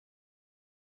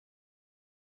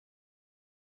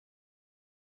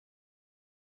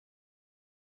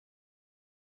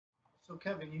So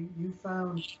Kevin, you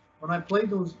found when I played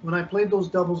those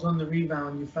doubles on the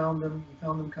rebound, you found them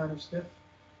kind of stiff.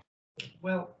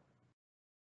 Well,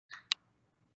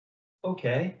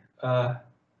 okay. How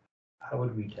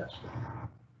would we test it?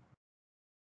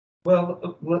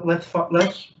 Well, let's.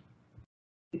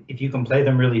 If you can play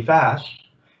them really fast,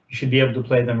 you should be able to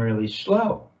play them really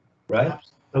slow, right?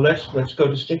 So let's go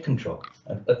to stick control.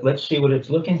 Let's see what it's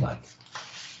looking like.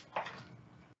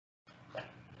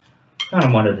 Kind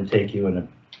of wanted to take you in a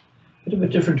bit of a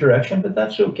different direction, but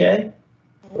that's okay.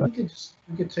 Well, we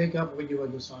could take up what you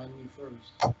had assigned me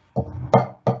first.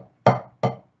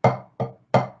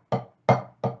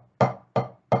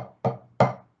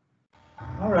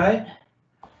 All right.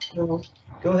 So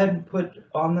go ahead and put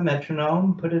on the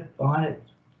metronome. Put on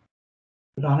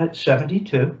at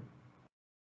 72.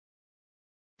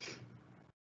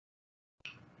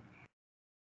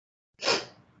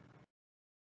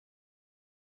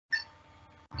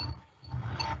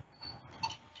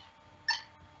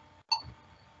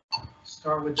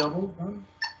 Start with double,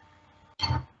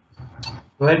 huh?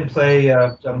 Go ahead and play.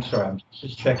 I'm sorry, I'm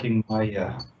just checking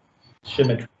my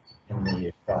symmetry in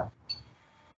the shot.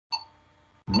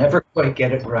 Never quite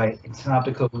get it right. It's an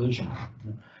optical illusion.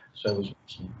 So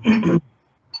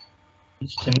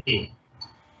it's to me.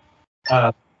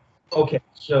 Okay,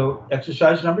 so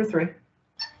exercise number 3.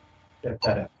 Check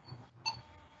that out.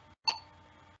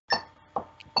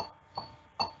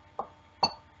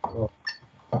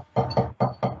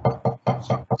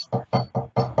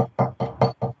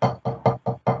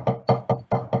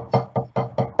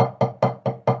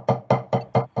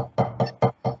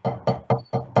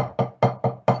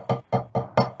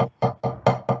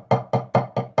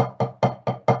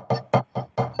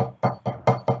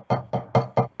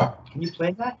 Can you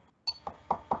play that?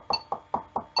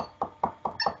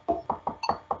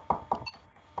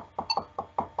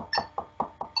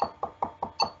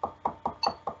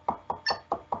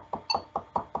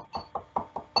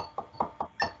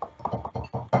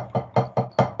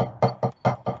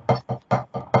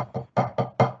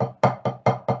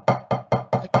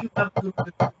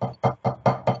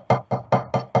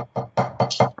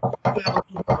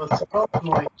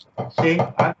 See,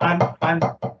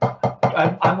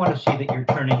 I want to see that you're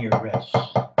turning your wrists.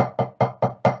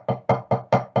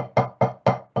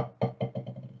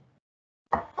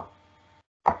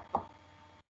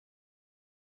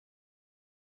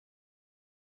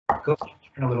 Go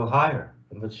turn a little higher,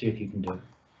 and let's see if you can do it.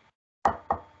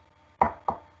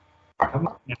 Come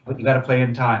on, but you got to play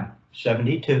in time.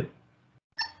 72.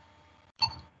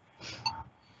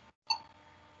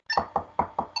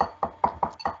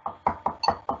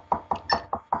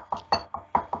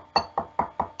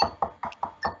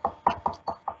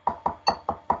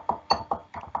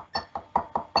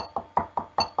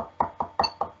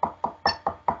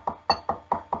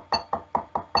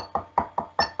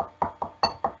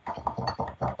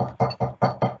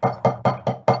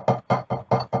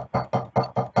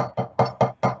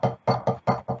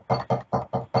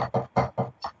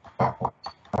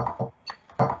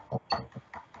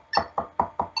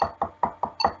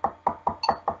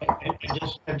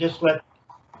 And just let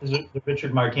the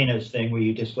Richard Martinez thing where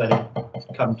you just let it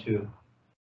come to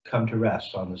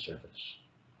rest on the surface.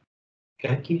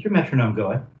 Okay, keep your metronome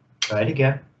going. Try it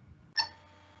again.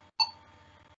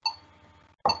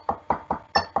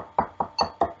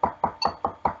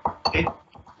 Okay.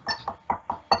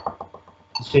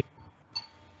 See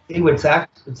what's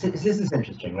this is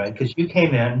interesting, right? Because you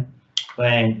came in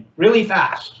playing really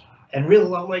fast and real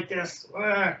low like this,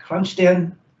 crunched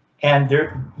in. And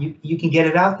there, you can get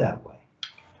it out that way.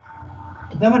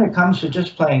 And then when it comes to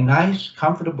just playing nice,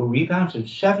 comfortable rebounds at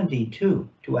 72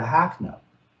 to a half note,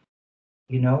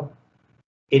 you know,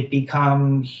 it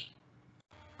becomes,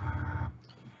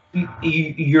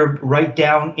 you're right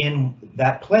down in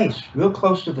that place, real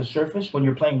close to the surface when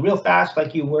you're playing real fast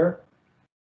like you were,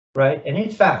 right? And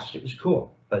it's fast, it was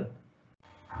cool. But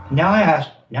now I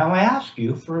ask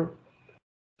you for,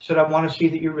 so I want to see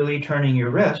that you're really turning your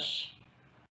wrists.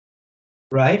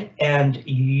 Right, and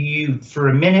you, for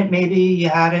a minute maybe you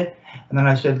had it, and then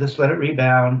I said, let's let it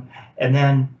rebound, and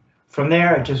then from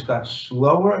there it just got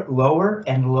slower, lower,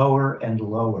 and lower, and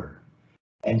lower.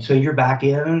 And so you're back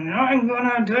in, I'm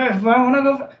gonna do it, I wanna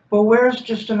go, well, where's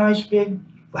just a nice big,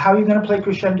 how are you gonna play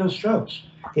crescendo strokes?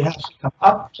 It has to come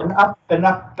up, and up, and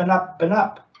up, and up, and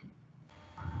up,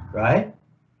 right?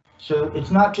 So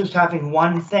it's not just having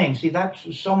one thing. See, that's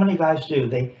what so many guys do.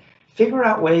 They figure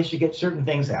out ways to get certain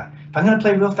things out. If I'm going to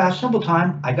play real fast simple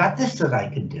time, I got this that I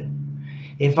can do.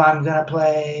 If I'm going to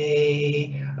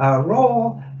play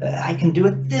roll, I can do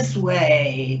it this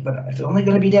way, but it's only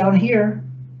going to be down here.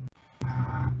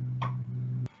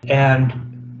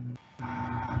 And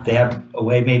they have a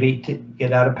way maybe to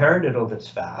get out a paradiddle that's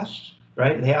fast,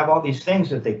 right? They have all these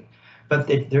things that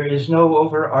there is no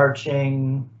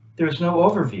overarching, there's no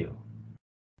overview,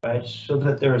 right? So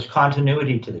that there is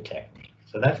continuity to the technique.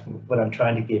 So that's what I'm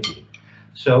trying to give you.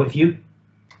 So if you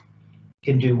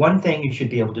can do one thing, you should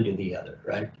be able to do the other,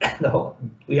 right?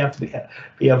 We have to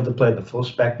be able to play the full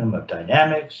spectrum of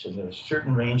dynamics, and there's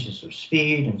certain ranges of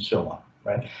speed and so on,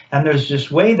 right? And there's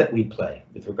this way that we play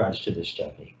with regards to this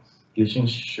technique, using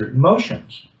certain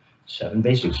motions, 7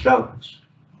 basic strokes,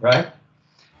 right?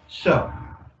 So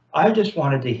I just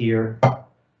wanted to hear,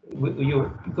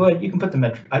 go ahead, you can put the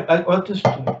metric, I'll just,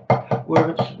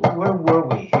 where were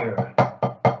we here?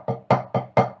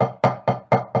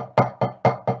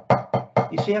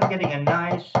 You see I'm getting a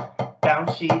nice,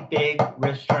 bouncy, big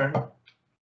wrist turn.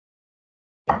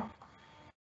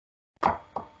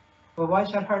 Well, why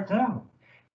is that hard to know?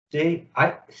 See,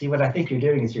 see what I think you're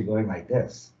doing is you're going like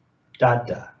this. Da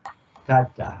da, da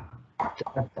da,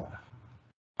 da da.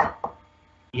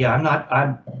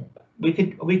 Yeah, we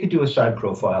could do a side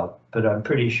profile, but I'm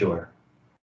pretty sure.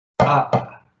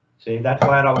 See, that's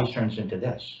why it always turns into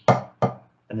this.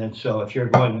 And then so if you're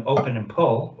going open and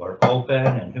pull, or open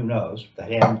and who knows, the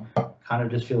hand kind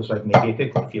of just feels like maybe if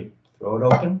you throw it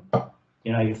open,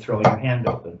 you know, you're throwing your hand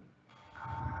open.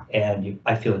 And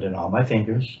I feel it in all my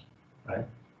fingers, right?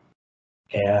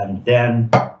 And then,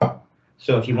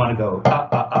 so if you want to go,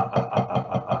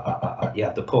 you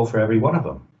have to pull for every one of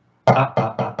them.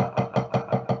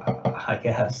 I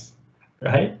guess,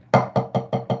 right?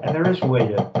 And there is a way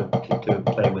to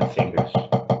play with fingers.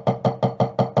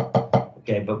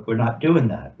 Okay, but we're not doing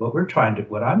that. What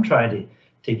I'm trying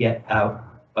to get out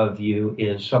of you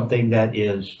is something that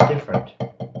is different.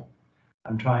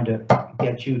 I'm trying to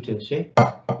get you to see,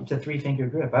 it's a 3-finger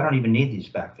grip. I don't even need these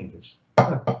back fingers.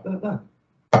 Look, look, look.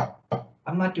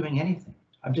 I'm not doing anything.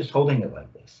 I'm just holding it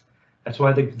like this. That's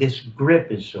why this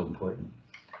grip is so important.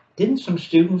 Didn't some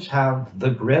students have the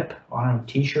grip on a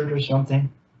t-shirt or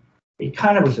something? It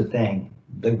kind of was a thing,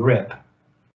 the grip,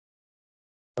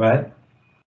 right?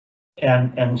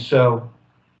 And so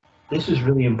this is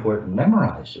really important.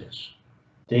 Memorize this.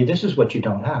 This is what you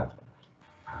don't have.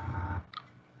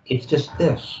 It's just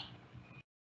this.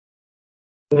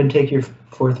 Go ahead and take your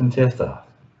 4th and 5th off.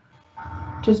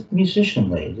 Just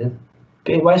musicianly.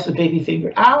 Why is the baby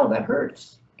finger? Ow, that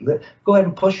hurts. Go ahead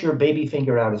and push your baby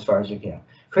finger out as far as you can.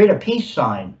 Create a peace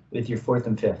sign with your 4th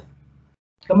and 5th.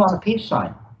 Come on, a peace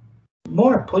sign.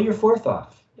 More, pull your 4th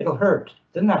off. It'll hurt.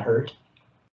 Doesn't that hurt?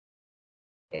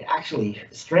 It actually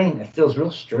strained. It feels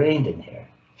real strained in here.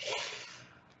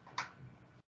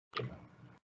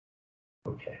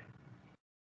 Okay.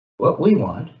 What we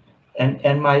want,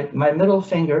 and my middle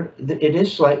finger, it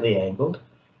is slightly angled.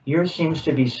 Yours seems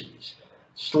to be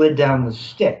slid down the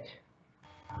stick.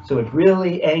 So it's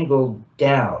really angled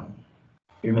down,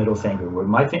 your middle finger, where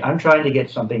I'm trying to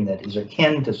get something that is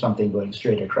akin to something going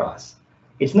straight across.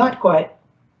 It's not quite.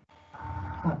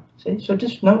 See, so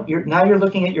just note, now you're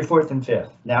looking at your 4th and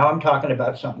 5th. Now I'm talking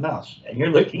about something else, and you're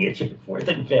looking at your 4th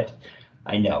and 5th.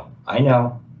 I know.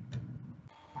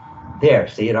 There,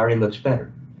 see, it already looks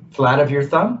better. Flat of your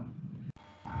thumb.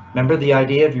 Remember the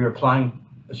idea of you're applying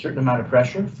a certain amount of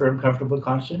pressure, firm, comfortable,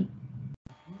 constant.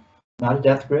 Not a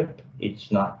death grip.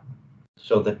 It's not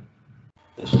so that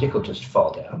the stick will just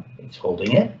fall down. It's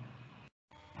holding it.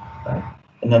 Right?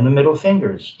 And then the middle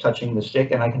finger is touching the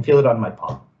stick, and I can feel it on my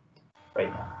palm right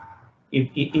now.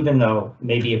 Even though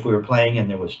maybe if we were playing and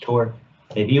there was torque,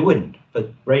 maybe you wouldn't.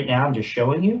 But right now I'm just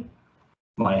showing you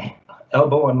my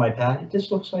elbow on my pad. It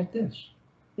just looks like this.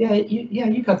 Yeah,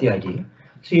 you got the idea.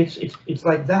 See, it's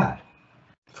like that.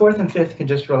 4th and 5th can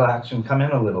just relax and come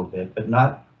in a little bit, but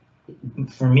not.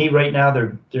 For me right now,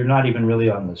 they're not even really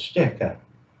on the stick,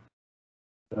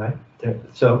 right?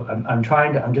 So I'm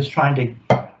trying to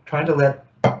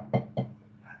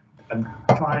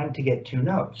get 2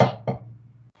 notes,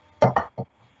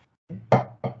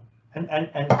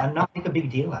 and not make a big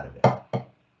deal out of it.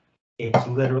 It's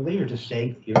literally, you're just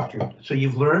saying, so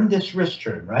you've learned this wrist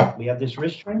turn, right? We have this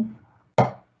wrist turn.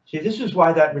 See, this is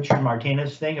why that Richard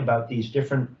Martinez thing about these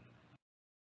different,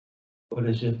 what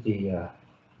is it,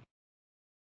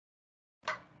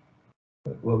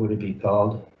 what would it be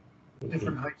called?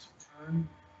 Different heights of turn.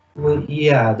 Well,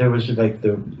 yeah, there was like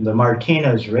the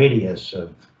Martinez radius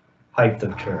of height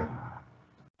of turn.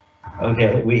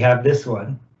 Okay, we have this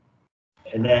one,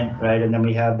 and then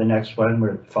we have the next one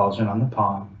where it falls in on the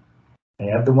palm. And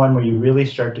you have the one where you really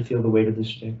start to feel the weight of the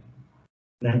stick.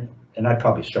 And I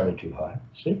probably started too high.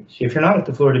 See, if you're not at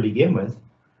the floor to begin with,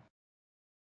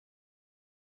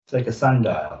 it's like a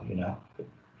sundial, you know.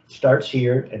 starts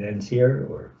here and ends here,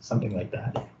 or something like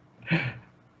that.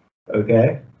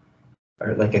 Okay?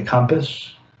 Or like a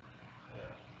compass.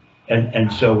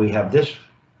 And so we have this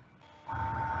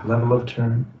level of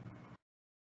turn,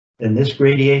 then this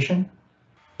gradation,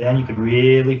 then you can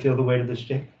really feel the weight of the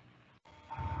stick.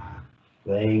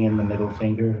 Laying in the middle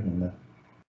finger and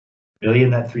really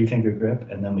in that 3-finger grip,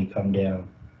 and then we come down.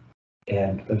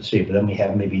 And let's see, but then we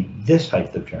have maybe this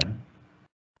height of turn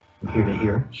from here to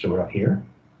here, so we're up here.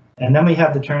 And then we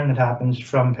have the turn that happens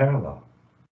from parallel.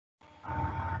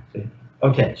 See?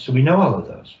 Okay, so we know all of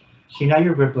those. See, now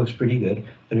your grip looks pretty good,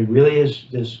 but it really is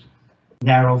this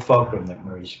narrow fulcrum that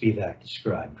Murray Spivak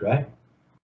described, right?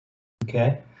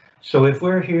 Okay, so if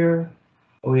we're here,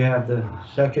 we have the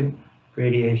second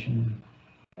gradation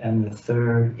and the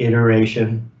third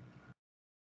iteration.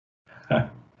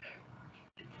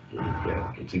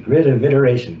 It's a grid of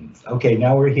iterations. Okay,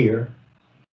 now we're here.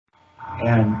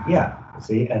 And yeah,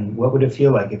 see, and what would it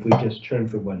feel like if we just turned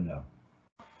for one note?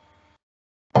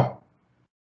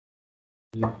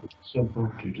 It's simple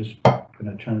to just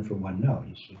gonna turn for one note,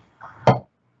 you see.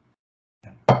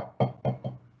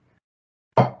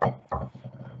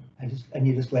 And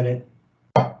you just let it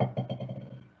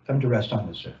come to rest on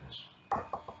the surface.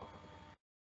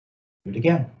 Do it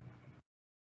again.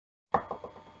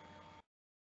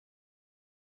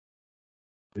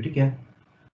 Do it again.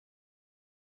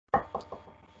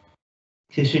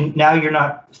 See, so now you're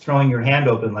not throwing your hand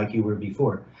open like you were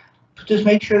before. Just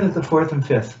make sure that the 4th and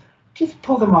 5th, just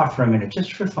pull them off for a minute,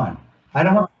 just for fun. I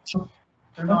don't want.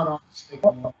 They're not on the stick.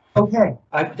 Okay,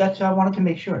 that's I wanted to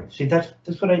make sure. See, that's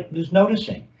what I was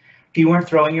noticing. If you weren't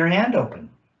throwing your hand open.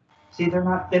 See, they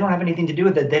don't have anything to do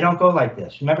with it. They don't go like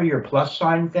this. Remember your plus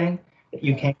sign thing that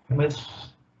you came in with?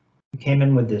 You came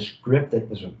in with this grip that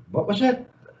was what was it?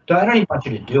 I don't even want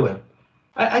you to do it.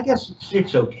 I guess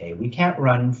it's okay. We can't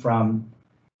run from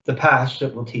the past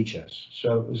that will teach us.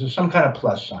 So it was some kind of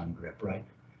plus sign grip, right?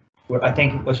 Where I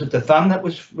think, was it the thumb that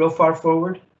was real far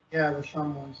forward? Yeah, the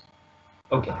thumb was.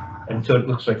 Okay, and so it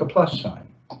looks like a plus sign.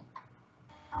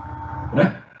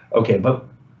 Okay, but,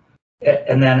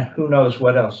 and then who knows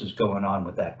what else is going on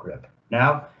with that grip.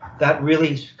 Now, that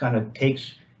really kind of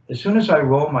takes, as soon as I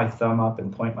roll my thumb up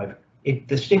and point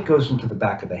the stick goes into the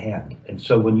back of the hand. And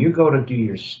so when you go to do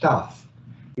your stuff,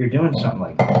 you're doing something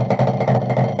like that.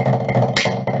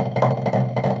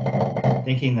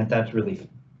 Thinking that that's really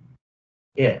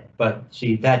it. But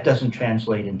see, that doesn't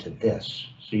translate into this.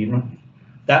 So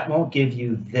that won't give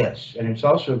you this. And it's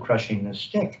also crushing the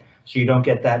stick. So you don't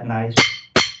get that nice,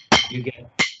 you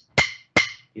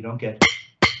don't get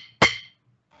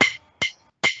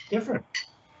different.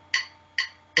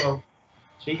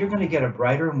 So you're going to get a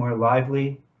brighter, more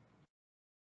lively,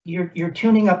 you're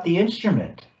tuning up the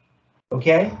instrument.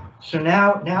 Okay, so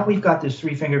now we've got this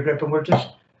 3-finger grip, and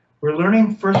we're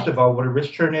learning first of all what a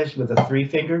wrist turn is with a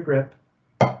 3-finger grip.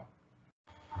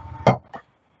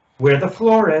 Where the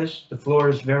floor is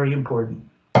very important.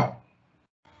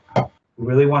 We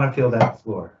really want to feel that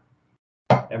floor.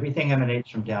 Everything emanates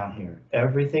from down here.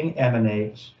 Everything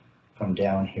emanates from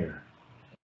down here.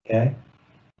 Okay,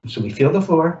 so we feel the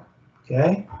floor.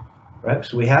 Okay, right.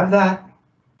 So we have that.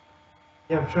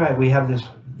 Yeah, that's right. We have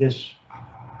this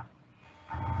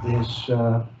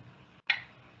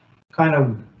kind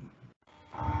of,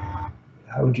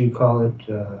 how would you call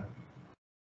it?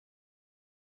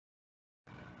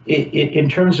 In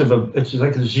terms of it's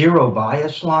like a zero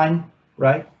bias line,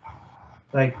 right?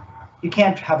 Like you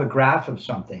can't have a graph of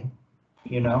something,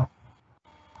 you know.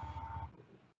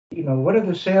 What are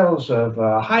the sales of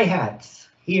hi-hats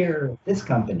here, this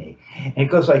company? And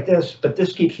it goes like this, but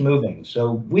this keeps moving,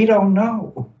 so we don't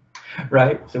know,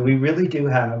 right? So we really do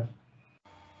have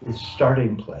this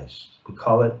starting place. We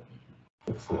call it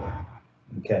the floor,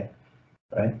 okay,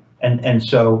 right? And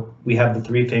so we have the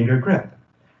 3-finger grip.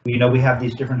 We have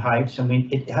these different heights, and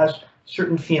it has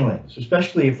certain feelings,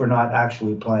 especially if we're not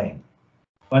actually playing.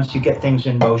 Once you get things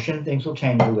in motion, things will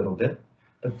change a little bit.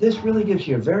 But this really gives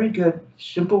you a very good,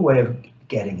 simple way of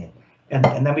getting it. And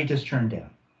then we just turn down,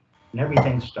 and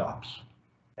everything stops.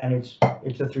 And it's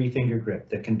a 3-finger grip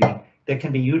that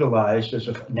can be utilized as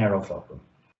a narrow fulcrum.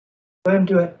 Go ahead and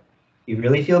do it. You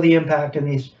really feel the impact in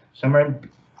these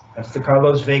that's the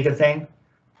Carlos Vega thing.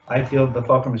 I feel the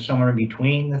fulcrum is somewhere in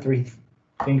between the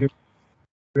 3-finger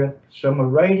grip, somewhere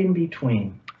right in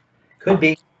between. Could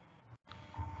be.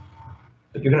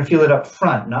 But you're going to feel it up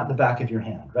front, not in the back of your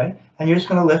hand, right? And you're just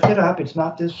going to lift it up. It's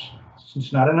not an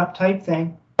uptight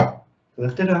thing.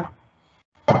 Lift it up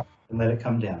and let it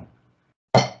come down.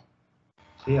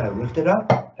 See, I lift it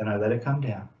up and I let it come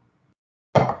down.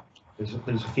 There's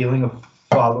a feeling of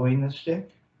following the stick.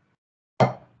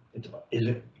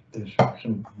 There's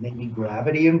some maybe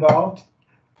gravity involved,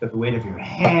 but the weight of your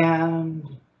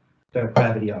hand, got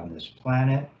gravity on this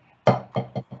planet,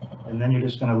 and then you're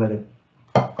just going to let it.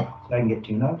 So I can get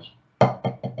 2 notes.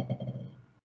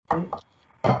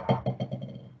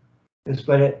 Just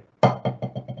let it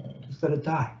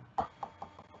die.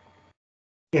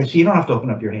 Yeah, so you don't have to open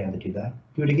up your hand to do that.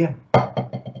 Do it again.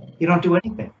 You don't do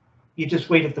anything. You just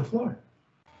wait at the floor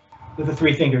with a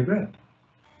 3-finger grip.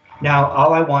 Now,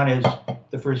 all I want is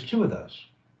the first 2 of those.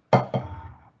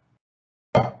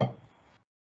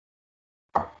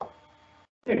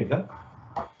 There you go.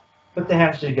 Put the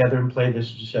hands together and play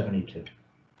this to 72.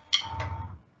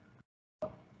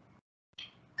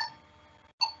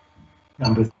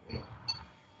 Number 3.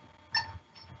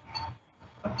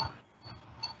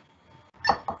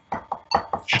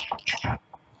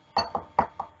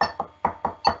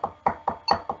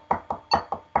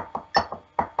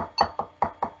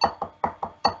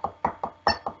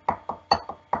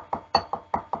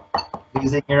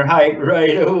 Losing your height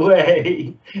right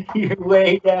away. You're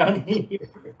way down here.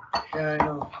 Yeah, I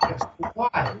know.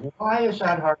 Why? Why is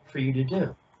that hard for you to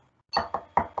do?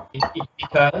 It's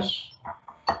because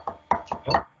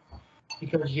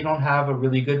you don't have a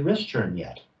really good wrist turn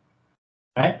yet,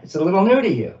 right? It's a little new to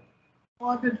you.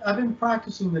 Well, I've been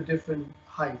practicing the different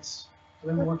heights. I've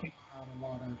been working on a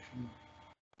lot, actually.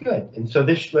 Good. And so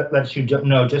this lets you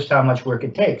know just how much work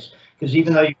it takes. Because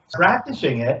even though you're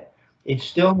practicing it, it's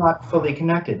still not fully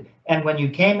connected. And when you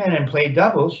came in and played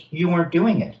doubles, you weren't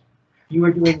doing it.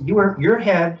 Your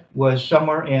head was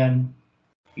somewhere in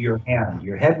your hand.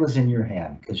 Your head was in your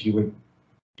hand because you were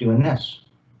doing this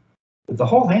with the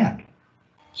whole hand.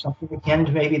 Something akin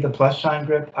to maybe the plus sign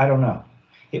grip. I don't know.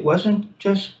 It wasn't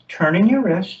just turning your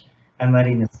wrist and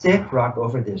letting the stick rock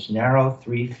over this narrow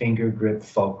 3-finger grip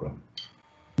fulcrum.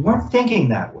 You weren't thinking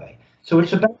that way. So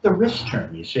it's about the wrist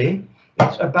turn, you see?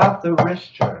 It's about the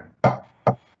wrist turn.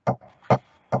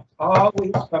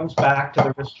 Always comes back to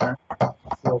the wrist turn,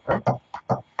 floor,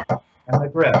 and the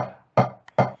grip.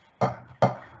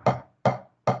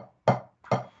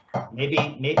 Maybe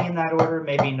in that order,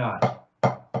 maybe not.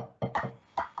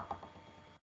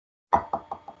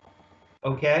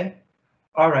 Okay?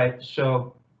 All right,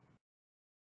 so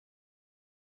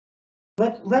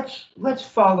let's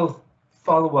follow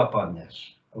up on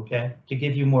this, okay? To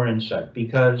give you more insight,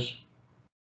 because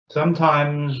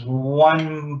sometimes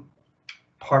one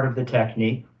part of the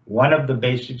technique, one of the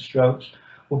basic strokes,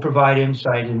 will provide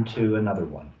insight into another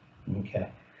one. Okay,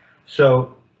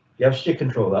 so you have stick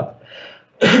control up.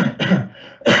 Pardon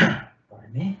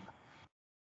me.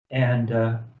 And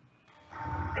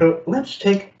so let's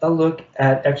take a look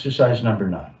at exercise number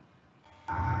 9.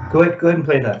 Go ahead and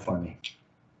play that for me.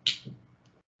 Just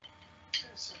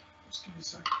give me a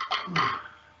second.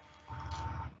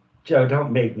 Joe,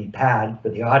 don't make me pad for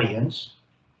the audience.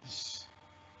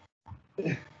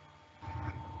 What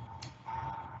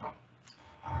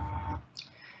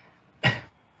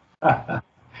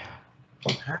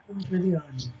happens with the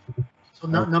audience? So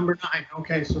number 9.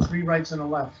 Okay, so 3 rights and a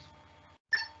left.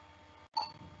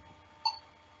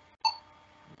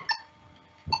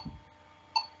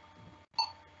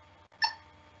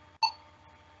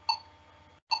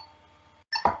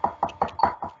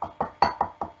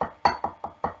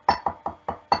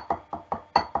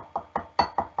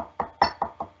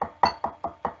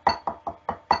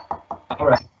 All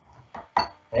right.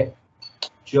 Okay.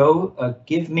 Joe,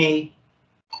 give me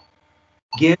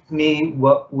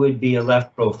what would be a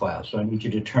left profile. So I need you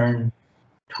to turn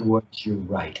towards your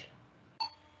right.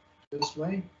 This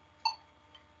way?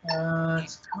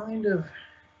 It's kind of...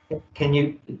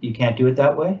 You can't do it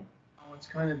that way? Oh, it's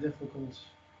kind of difficult.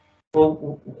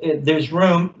 Well, there's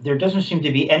room. There doesn't seem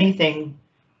to be anything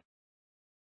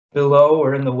below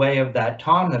or in the way of that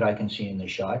tom that I can see in the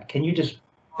shot. Can you just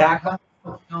back up?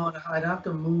 No, I'd have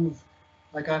to move.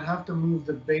 Like, I'd have to move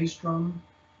the bass drum.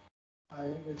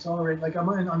 It's already, like, I'm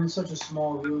in such a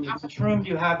small room. How much room do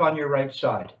you have on your right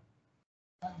side?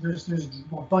 There's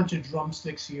a bunch of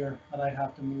drumsticks here that I'd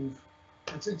have to move.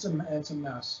 It's a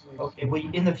mess. Okay, well,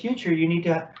 in the future, you need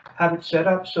to have it set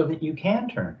up so that you can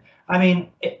turn. I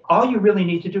mean, all you really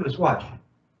need to do is watch.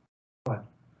 What?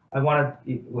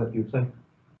 What you're playing?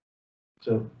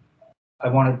 So I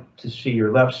wanted to see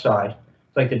your left side.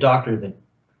 It's like the doctor that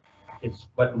it's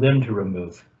what limb to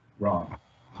remove. Wrong.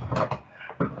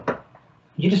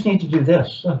 You just need to do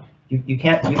this. You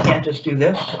can't just do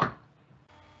this.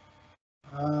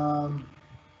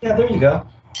 Yeah, there you go.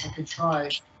 I could try.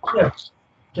 Yes,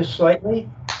 just slightly.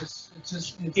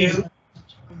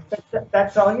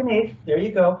 That's all you need. There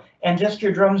you go. And just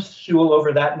your drum stool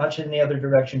over that much in the other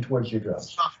direction towards your drums.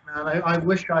 It's tough, man. I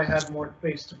wish I had more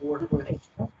space to work with.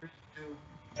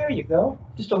 There you go.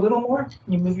 Just a little more.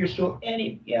 You move your stool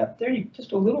any, yeah, there you,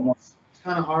 just a little more. It's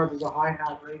kind of hard. There's a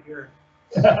hi-hat right here.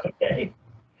 Okay.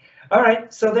 All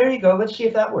right, so there you go. Let's see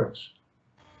if that works.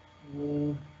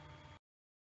 It's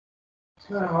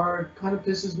kind of hard. Kind of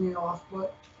pisses me off,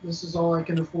 but this is all I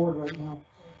can afford right now.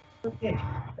 Okay,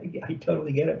 I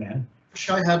totally get it, man. Wish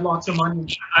I had lots of money.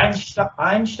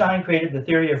 Einstein created the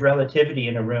theory of relativity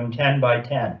in a room 10 by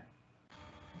 10.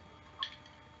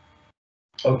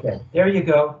 Okay, there you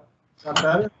go. Is that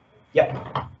better?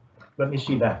 Yep. Let me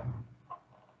see that.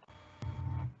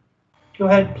 Go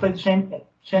ahead, play the same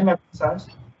exercise.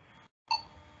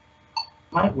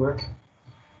 Might work.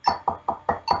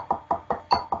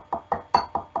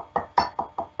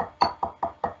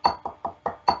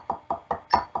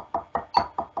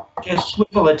 Just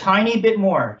swivel a tiny bit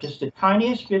more, just the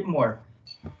tiniest bit more.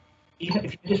 Even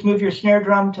if you just move your snare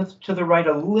drum to the right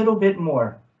a little bit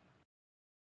more.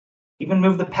 Even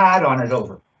move the pad on it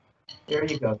over. There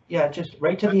you go. Yeah, just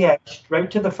right to the edge,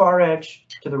 right to the far edge,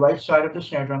 to the right side of the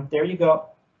snare drum. There you go.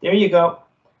 There you go.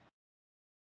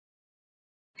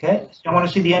 Okay, I want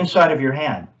to see the inside of your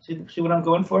hand. See what I'm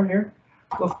going for here?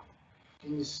 Go.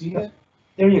 Can you see it?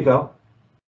 There you go.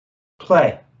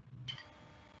 Play.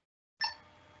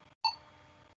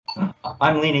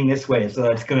 I'm leaning this way, so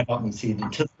that's going to help me see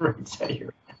to the right side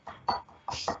here.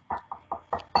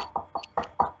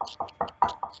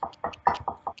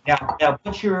 Now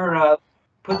put your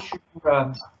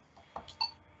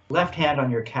left hand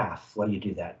on your calf while you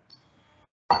do that.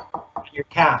 Your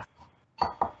calf.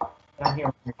 Down here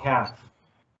on your calf.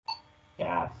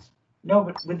 Calf. No,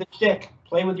 but with the stick.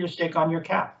 Play with your stick on your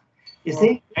calf. You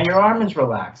see? And your arm is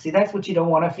relaxed. See, that's what you don't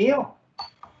want to feel.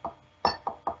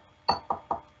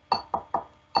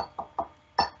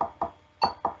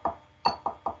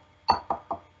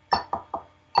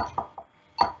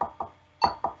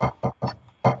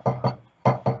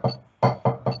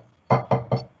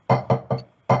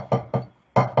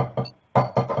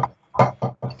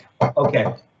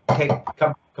 Okay,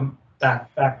 come back.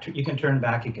 You can turn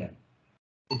back again.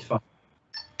 It's fine.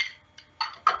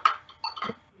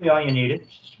 All you needed,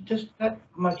 just that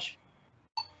much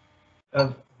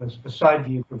of a side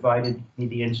view provided me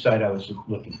the insight I was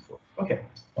looking for. Okay,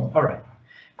 all right.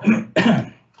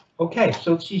 Okay,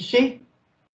 so you see,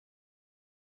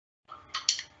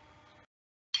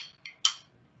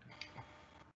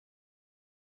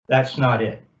 that's not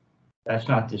it. That's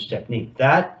not this technique.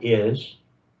 That is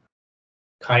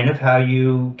kind of how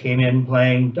you came in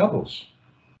playing doubles.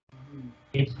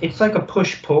 It's like a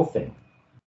push-pull thing.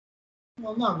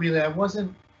 Well, not really. I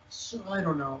wasn't. So, I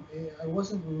don't know. I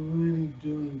wasn't really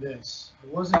doing this. I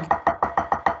wasn't.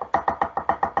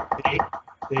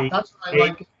 That's what I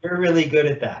like. You're really good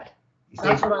at that.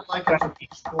 That's what I like.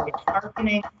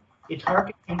 It's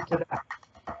harkening to that.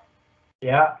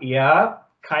 Yeah.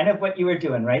 Kind of what you were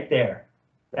doing right there.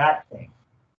 That thing.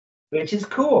 Which is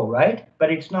cool, right?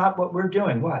 But it's not what we're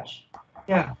doing. Watch.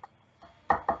 Yeah.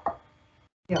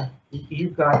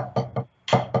 You've got.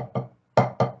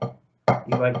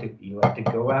 You like to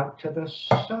go out to the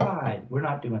side. We're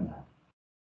not doing that.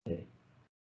 Okay.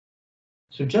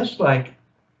 So just like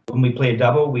when we play a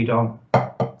double, we don't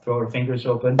throw our fingers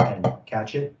open and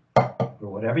catch it, or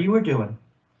whatever you were doing.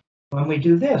 When we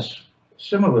do this,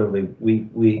 similarly, when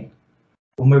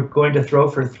we're going to throw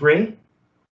for 3,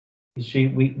 you see,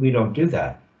 we don't do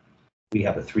that. We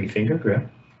have a 3-finger grip,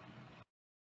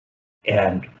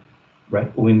 and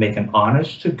right, we make an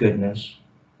honest to goodness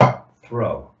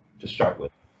throw to start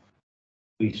with.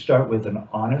 We start with an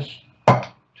honest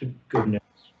to goodness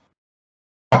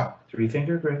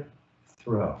 3-finger grip,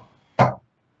 throw.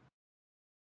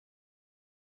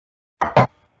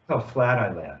 How flat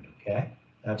I land, okay?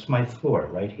 That's my floor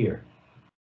right here.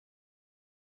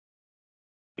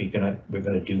 We're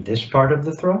gonna do this part of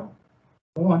the throw.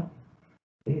 Go on.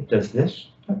 It does this.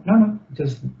 No, it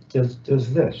does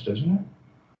this, doesn't it?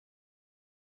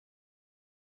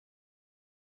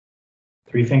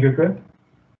 3-finger grip.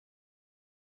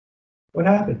 What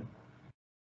happened?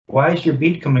 Why is your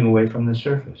beat coming away from the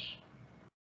surface?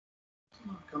 It's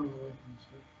not coming away from the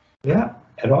surface. Yeah,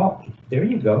 at all. There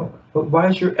you go. But why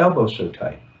is your elbow so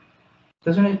tight?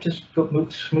 Doesn't it just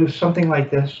move something like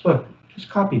this? Look, just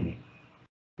copy me.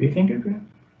 3-finger grip.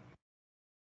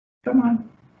 Come on.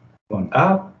 Going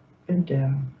up and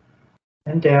down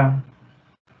and down.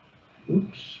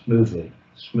 Oops, smoothly.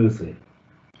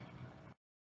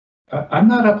 I'm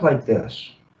not up like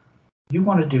this. You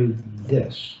want to do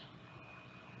this.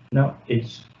 No,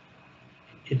 it's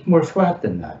more flat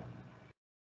than that.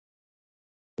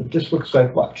 It just looks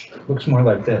like, watch, it looks more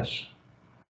like this.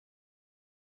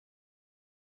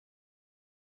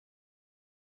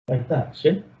 Like that,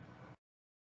 see?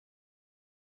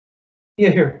 Yeah,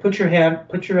 here, put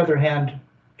your other hand,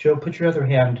 Joe, put your other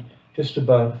hand just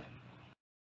above.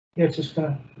 Yeah, it's just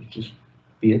gonna, just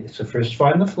be it. So first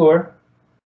find the floor,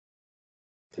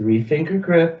 3-finger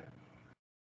grip,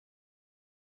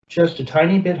 just a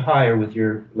tiny bit higher with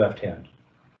your left hand.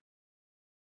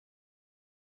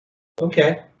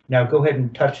 Okay, now go ahead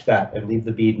and touch that and leave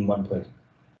the bead in one place.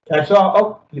 That's all.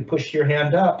 Oh, you push your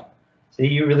hand up. See,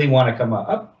 you really want to come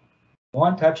up. Go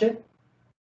on, touch it.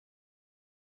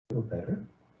 A little better.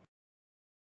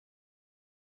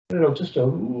 Just a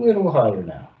little higher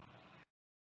now.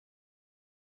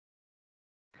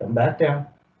 Come back down.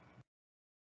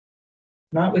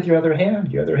 Not with your other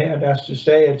hand. Your other hand has to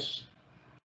stay.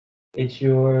 It's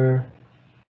your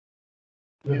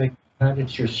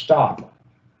stop.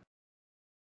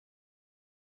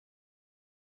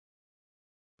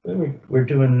 We're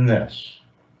doing this.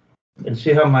 And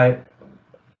see how my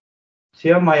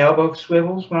elbow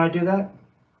swivels when I do that?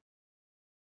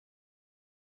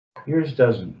 Yours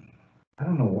doesn't. I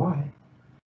don't know why.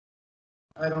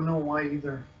 I don't know why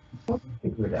either.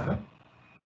 Figure it out.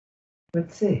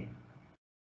 Let's see.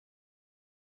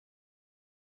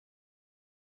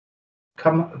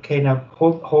 Okay, now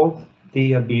hold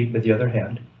the bead with the other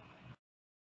hand.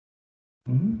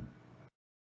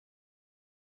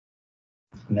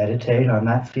 Meditate on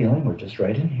that feeling. We're just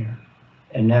right in here.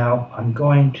 And now I'm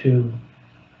going to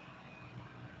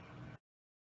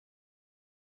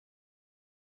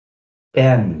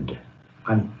bend.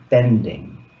 I'm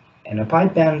bending. And if I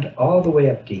bend all the way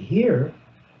up to here,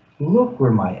 look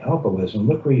where my elbow is and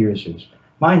look where yours is.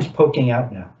 Mine's poking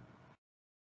out now.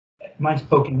 Mine's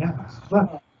poking out.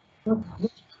 Look.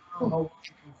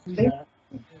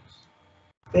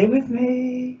 Stay with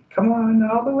me. Come on,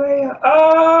 all the way up.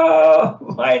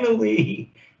 Oh,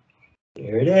 finally.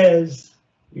 There it is.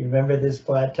 You remember this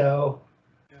plateau?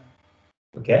 Yeah.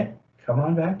 Okay, come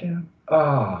on back down.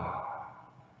 Oh.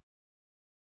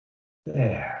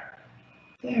 There.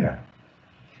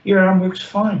 Your arm works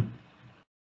fine.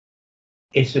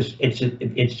 It's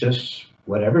just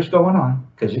whatever's going on.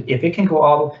 Because if it can go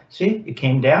all, see, it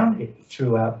came down,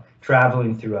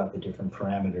 traveling throughout the different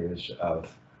parameters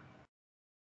of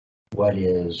what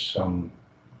is some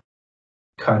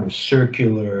kind of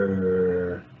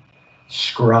circular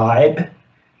scribe.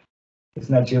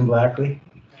 Isn't that Jim Blackley?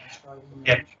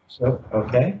 Yeah. So,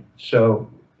 okay. So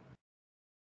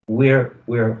we're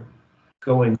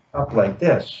going up like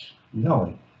this.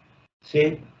 No.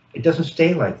 See, it doesn't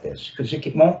stay like this because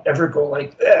it won't ever go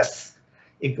like this.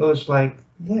 It goes like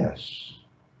this.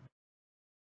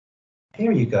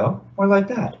 There you go. Or like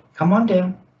that. Come on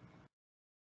down.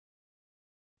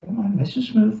 Come on, nice and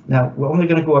smooth. Now, we're only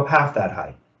going to go up half that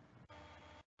height.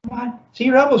 Come on. See,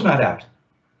 your elbow's not out.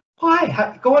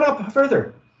 Why? Going up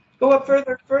further. Go up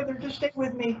further. Just stay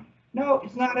with me. No,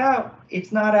 it's not out.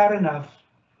 It's not out enough.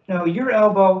 No, your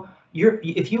elbow,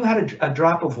 if you had a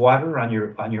drop of water on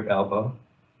your elbow,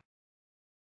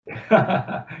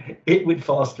 it would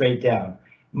fall straight down.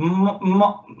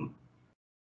 Mine,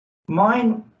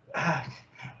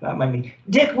 not me.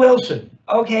 Dick Wilson.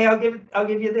 Okay, I'll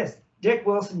give you this. Dick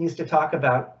Wilson used to talk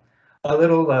about a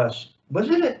little, was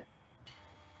it a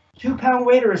 2-pound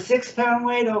weight or a 6-pound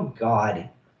weight? Oh God,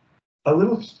 a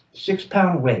little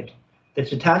 6-pound weight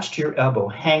that's attached to your elbow,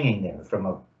 hanging there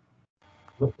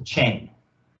with the chain.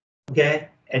 Okay,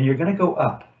 and you're going to go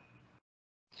up.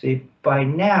 See, by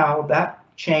now that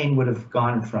chain would have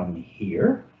gone from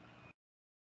here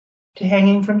to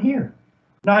hanging from here.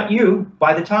 Not you.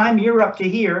 By the time you're up to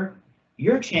here,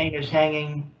 your chain is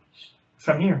hanging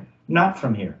from here, not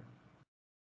from here.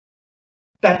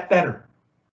 That's better.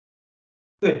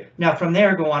 Good. Now from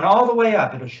there, go on all the way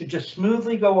up. It should just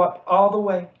smoothly go up all the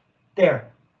way.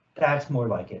 There. That's more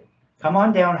like it. Come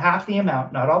on down half the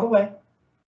amount, not all the way.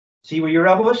 See where your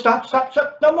elbow is? Stop.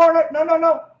 No more.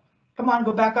 No. Come on,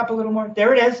 go back up a little more.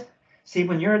 There it is. See,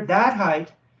 when you're at that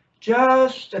height,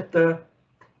 just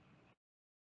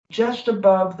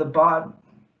above the bottom,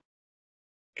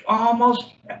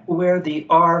 almost where the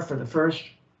R for the first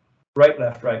right,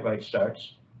 left, right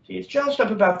starts. See, it's just up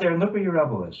about there, and look where your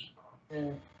elbow is.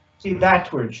 Yeah. See,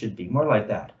 that's where it should be, more like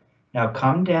that. Now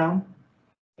come down,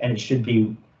 and it should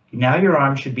be, now your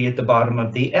arm should be at the bottom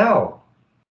of the L.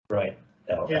 Right,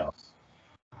 L. Yes. L.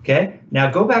 Okay,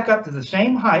 now go back up to the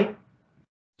same height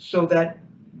so that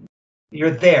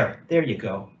you're there. There you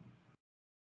go.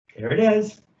 There it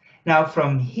is. Now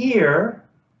from here,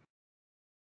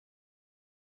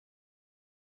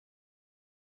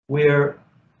 we're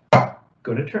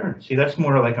going to turn. See, that's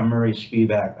more like a Murray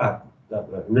Spivak,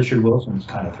 Richard Wilson's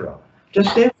kind of throw.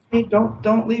 Just stay with me.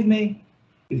 Don't leave me.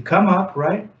 You've come up,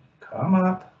 right? Come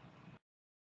up.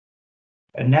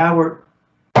 And now we're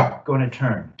going to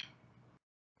turn.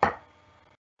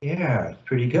 Yeah,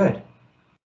 pretty good.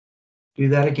 Do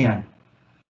that again.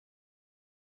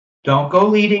 Don't go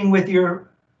leading with your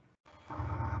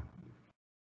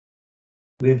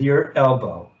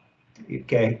elbow.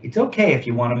 Okay, it's okay if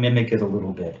you want to mimic it a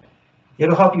little bit.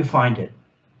 It'll help you find it.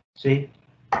 See?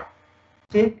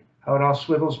 See how it all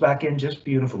swivels back in just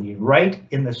beautifully, right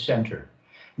in the center.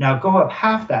 Now go up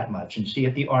half that much and see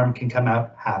if the arm can come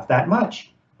out half that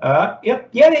much. Yep,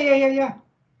 yeah.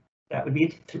 That would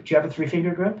be, do you have a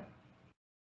 3-finger grip?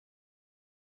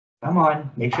 Come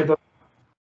on, make sure the,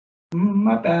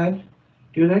 not bad.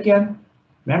 Do that again.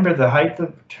 Remember the height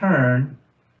of turn.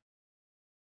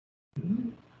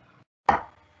 Do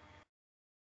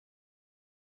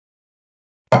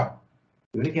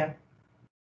it again.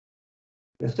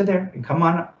 Just to there, and come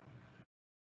on up.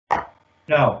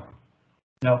 No.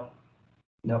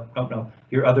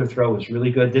 Your other throw was really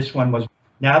good. This one was,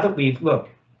 now that we've, look,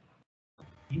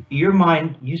 your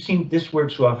mind, you seem, this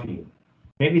works well for you.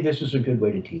 Maybe this is a good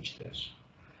way to teach this.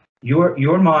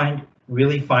 Your mind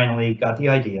really finally got the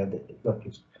idea that, look,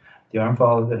 it's the arm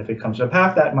follows, that if it comes up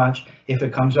half that much, if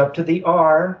it comes up to the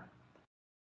R,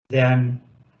 then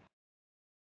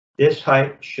this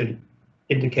height should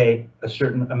indicate a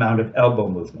certain amount of elbow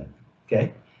movement,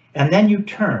 okay? And then you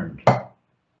turned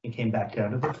and came back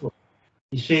down to the floor.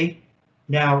 You see,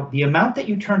 now the amount that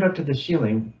you turned up to the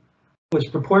ceiling was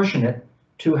proportionate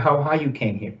to how high you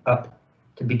came here up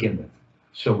to begin with.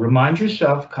 So remind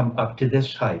yourself, come up to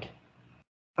this height.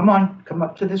 Come on, come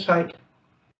up to this height.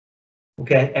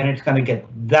 Okay, and it's going to get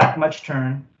that much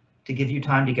turn to give you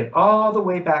time to get all the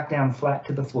way back down flat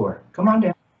to the floor. Come on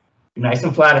down, nice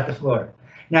and flat at the floor.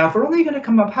 Now, if we're only going to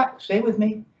come up half, stay with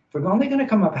me. If we're only going to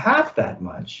come up half that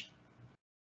much,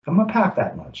 come up half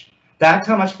that much. That's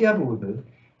how much the elbow would move.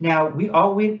 Now, we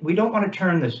don't want to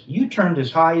turn this. You turned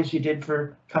as high as you did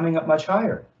for coming up much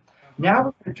higher. Now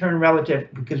we're going to turn relative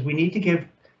because we need to give,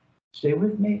 stay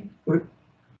with me.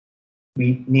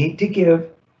 We need to give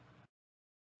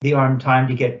the arm time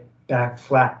to get back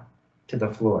flat to the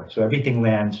floor. So everything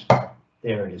lands,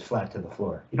 there it is, flat to the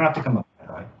floor. You don't have to come up that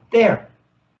high. There.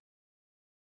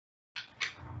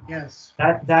 Yes.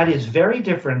 That is very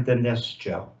different than this,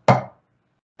 Joe.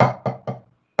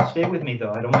 Stay with me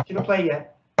though, I don't want you to play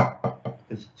yet.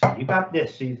 So you got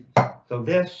this, see, so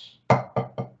this,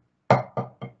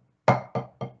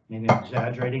 maybe I'm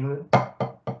exaggerating a little.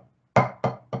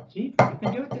 See, you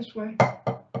can do it this way.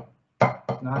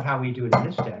 Not how we do it in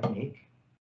this technique.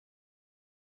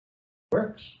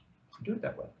 Works. Do it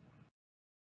that way.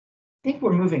 I think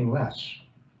we're moving less.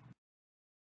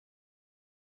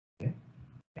 Okay.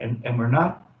 And we're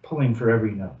not pulling for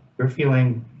every note. We're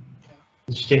feeling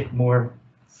the stick more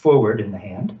forward in the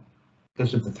hand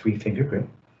because of the 3-finger grip.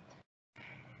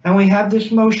 And we have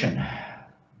this motion.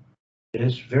 It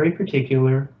is very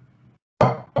particular.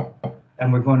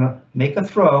 And we're going to make a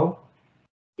throw.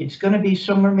 It's going to be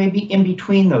somewhere maybe in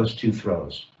between those two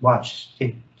throws. Watch.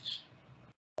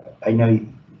 I know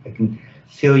I can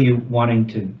feel you wanting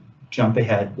to jump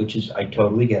ahead, which is, I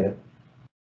totally get it.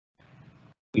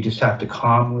 We just have to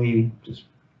calmly, just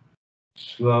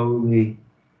slowly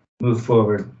move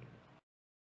forward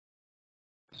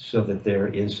so that there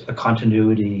is a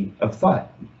continuity of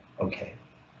thought. Okay,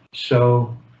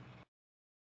 so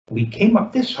we came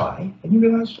up this high and you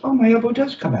realize, oh, my elbow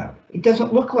does come out. It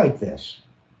doesn't look like this.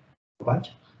 What?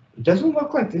 It doesn't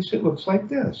look like this, it looks like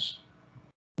this.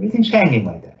 Everything's hanging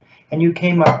like that. And you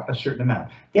came up a certain amount.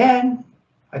 Then,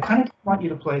 I kind of want you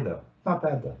to play though. Not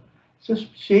bad though. Just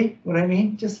see what I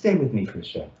mean? Just stay with me for a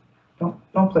sec.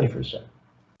 Don't play for a sec.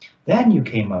 Then you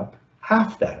came up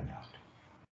half that amount.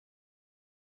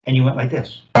 And you went like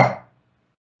this.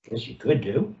 Guess you could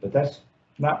do, but that's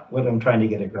not what I'm trying to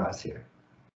get across here.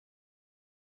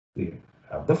 We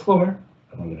have the floor,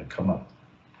 and we're going to come up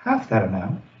half that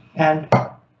amount, and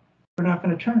we're not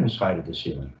going to turn as high to the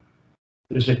ceiling.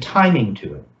 There's a timing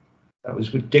to it. That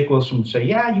was what Dick Wilson would say,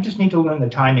 yeah, you just need to learn the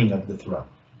timing of the throw.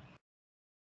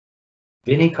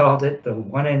 Vinny called it the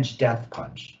 1-inch death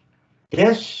punch.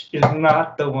 This is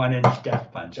not the 1-inch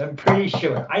death punch. I'm pretty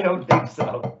sure. I don't think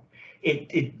so.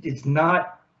 It's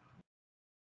not.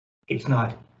 It's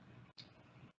not.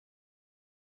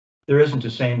 There isn't the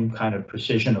same kind of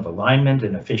precision of alignment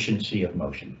and efficiency of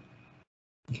motion.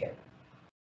 Okay.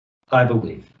 I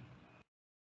believe.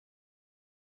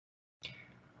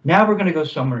 Now we're going to go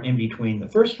somewhere in between the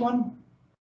first one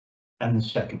and the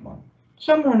second one.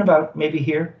 Somewhere in about maybe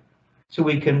here, so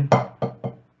we can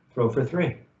throw for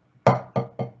 3.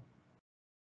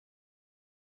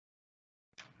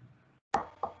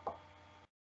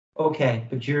 Okay,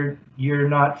 but you're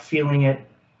not feeling it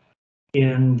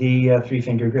in the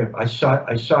three-finger grip. I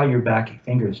saw your back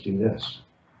fingers do this.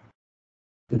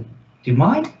 Do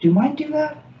mine do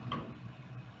that?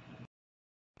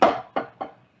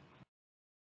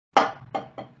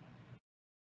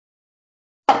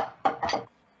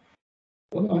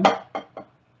 Hold on,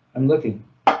 I'm looking.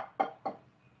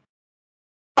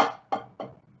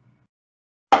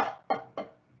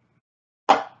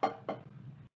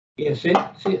 Yeah, see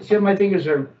how my fingers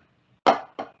are,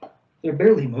 they're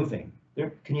barely moving.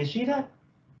 Can you see that?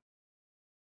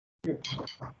 Here.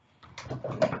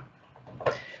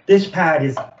 This pad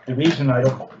is the reason I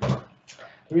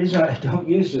don't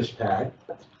use this pad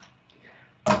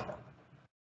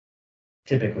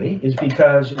typically is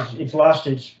because it's lost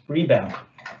its rebound.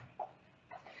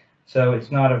 So it's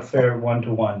not a fair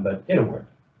one-to-one, but it'll work.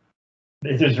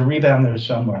 If there's a rebound there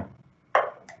somewhere,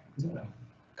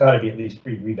 got to be at least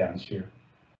 3 rebounds here.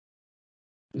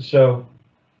 So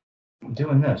I'm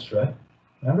doing this, right?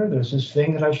 Remember, there's this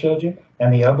thing that I showed you,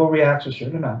 and the elbow reacts a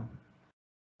certain amount.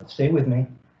 Stay with me.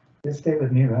 Just stay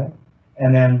with me, right?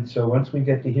 And then, so once we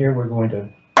get to here, we're going to,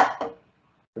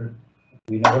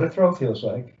 we know what a throw feels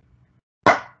like.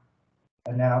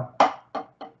 And now,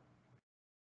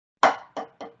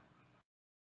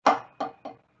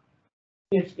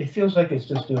 it feels like it's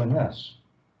just doing this.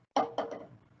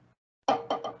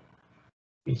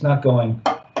 It's not going.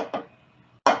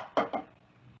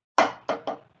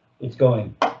 It's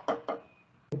going.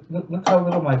 Look how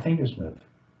little my fingers move.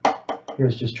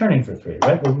 Here's just turning for 3,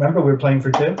 right? Remember, we were playing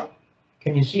for 2.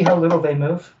 Can you see how little they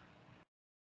move?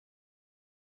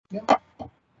 Yeah.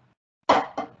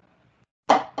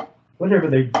 Whatever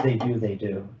they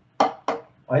do.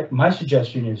 My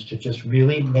suggestion is to just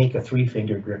really make a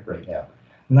 3-finger grip right now.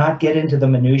 Not get into the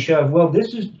minutia of, well,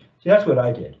 this is, see, that's what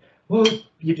I did. Well,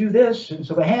 you do this, and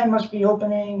so the hand must be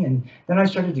opening, and then I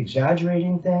started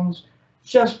exaggerating things.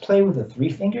 Just play with a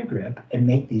 3-finger grip and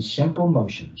make these simple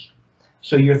motions.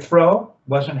 So your throw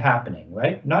wasn't happening,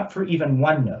 right? Not for even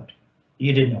 1 note.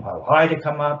 You didn't know how high to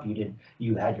come up.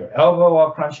 You had your elbow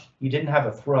all crunched. You didn't have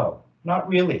a throw. Not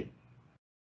really.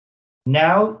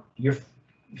 Now you're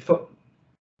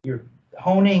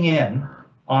honing in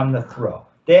on the throw.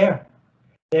 There.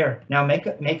 Now make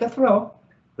a throw.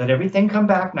 Let everything come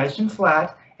back nice and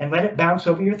flat, and let it bounce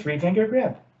over your 3-finger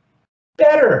grip.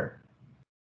 Better.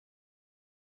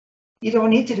 You don't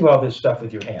need to do all this stuff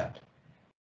with your hand.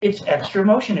 It's extra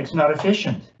motion. It's not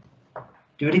efficient.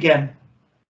 Do it again.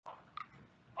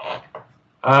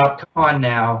 Come on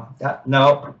now.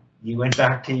 Nope. You went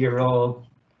back to your old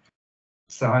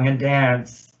song and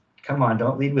dance. Come on,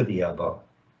 don't lead with the elbow.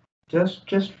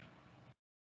 Just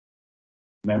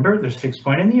remember, there's fixed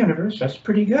point in the universe. That's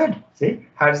pretty good. See,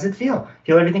 how does it feel?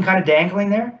 Feel everything kind of dangling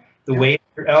there? The weight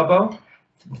of your elbow.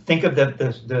 Think of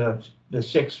the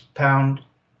 6-pound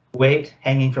weight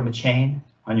hanging from a chain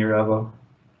on your elbow.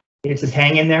 It's just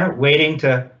hanging there, waiting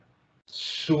to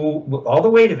all the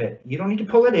weight of it. You don't need to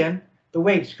pull it in. The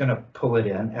weight's going to pull it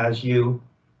in as you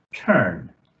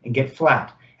turn and get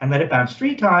flat, and let it bounce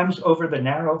 3 times over the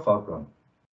narrow fulcrum.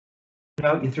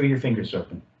 No, you threw your fingers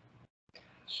open.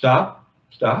 Stop.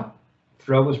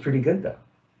 Throw was pretty good though.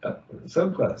 Oh, so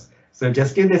close. So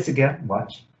just do this again.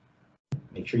 Watch.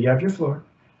 Make sure you have your floor.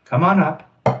 Come on up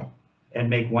and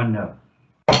make 1 note.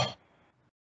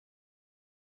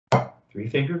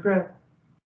 3-finger grip.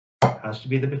 Has to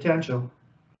be the potential.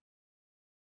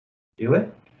 Do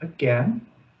it again.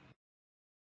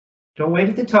 Don't wait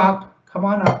at the top. Come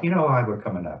on up. You know why we're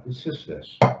coming up. It's just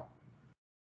this.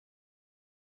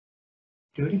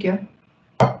 Do it again.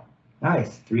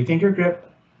 Nice. 3-finger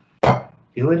grip.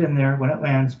 Feel it in there. When it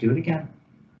lands, do it again.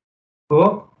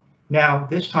 Cool. Now,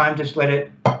 this time, just let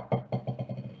it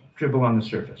dribble on the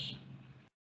surface.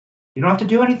 You don't have to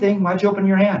do anything. Why'd you open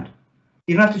your hand?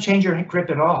 You don't have to change your grip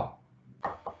at all.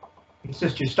 It's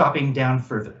just you're stopping down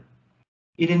further.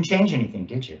 You didn't change anything,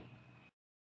 did you?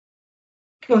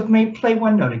 Go, play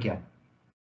 1 note again.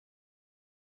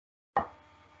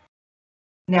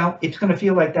 Now, it's going to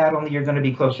feel like that, only you're going to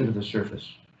be closer to the surface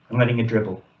and letting it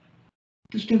dribble.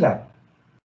 Just do that.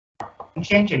 Don't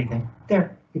change anything.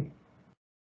 There.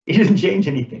 It doesn't change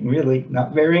anything, really.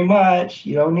 Not very much.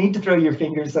 You don't need to throw your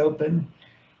fingers open.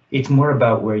 It's more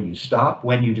about where you stop,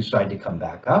 when you decide to come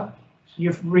back up. So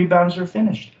your rebounds are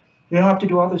finished. You don't have to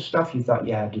do all this stuff you thought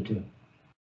you had to do.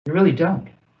 You really don't.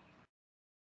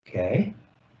 Okay.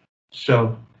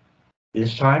 So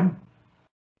this time,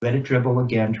 let it dribble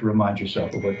again to remind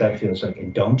yourself of what that feels like.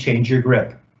 And don't change your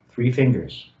grip. 3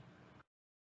 fingers.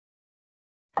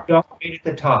 Don't wait at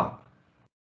the top.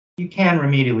 You can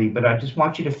remedially, but I just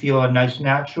want you to feel a nice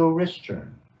natural wrist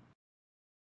turn.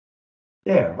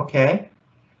 There, okay.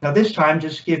 Now this time,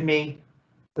 just give me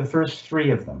the first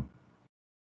 3 of them.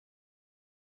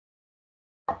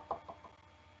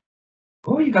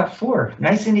 Oh, you got 4.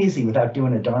 Nice and easy without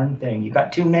doing a darn thing. You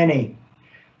got too many.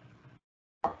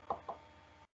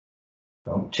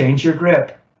 Don't change your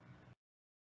grip.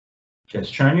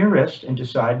 Just turn your wrist and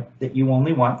decide that you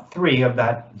only want 3 of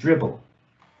that dribble.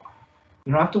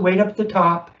 You don't have to wait up at the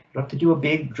top. You don't have to do a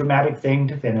big dramatic thing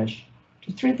to finish.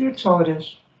 Just 3, that's all it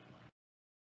is.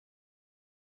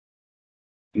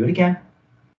 Do it again.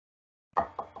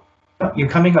 Oh, you're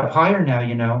coming up higher now,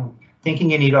 you know,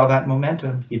 thinking you need all that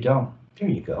momentum. You don't. There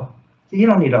you go. You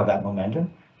don't need all that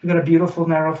momentum. You've got a beautiful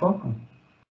narrow focal.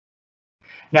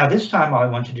 Now this time all I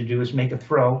want you to do is make a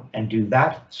throw and do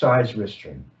that size wrist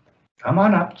turn. Come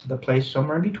on up to the place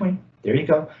somewhere in between. There you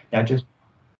go. Now just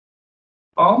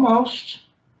almost.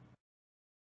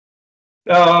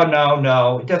 Oh,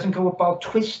 no. It doesn't go up all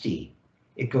twisty.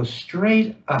 It goes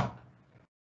straight up.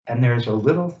 And there's a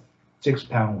little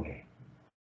 6-pound weight.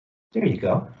 There you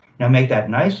go. Now make that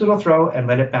nice little throw and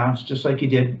let it bounce just like you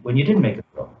did when you didn't make a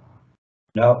throw.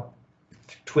 No,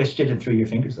 twist it and threw your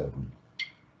fingers open.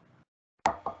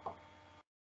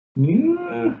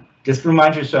 Just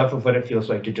remind yourself of what it feels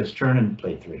like to just turn and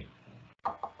play 3.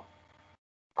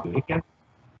 Do it again.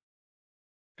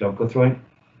 Don't go throwing.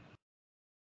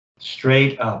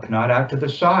 Straight up, not out to the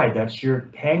side. That's your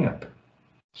hang up.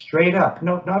 Straight up.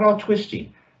 No, not all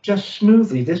twisty. Just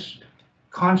smoothly. This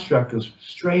construct goes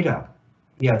straight up.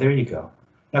 Yeah, there you go.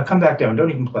 Now come back down. Don't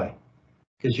even play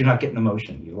because you're not getting the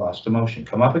motion. You lost the motion.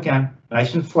 Come up again,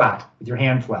 nice and flat with your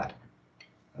hand flat.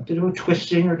 Not to do a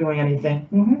twisting or doing anything.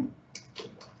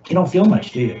 You don't feel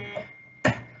much, do you?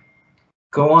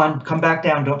 Go on. Come back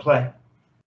down. Don't play.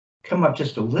 Come up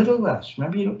just a little less.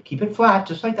 Remember, you keep it flat,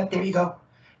 just like that. There you go.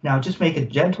 Now just make a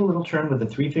gentle little turn with a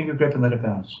 3-finger grip and let it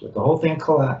bounce. Let the whole thing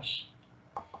collapse.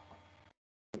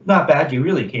 Not bad. You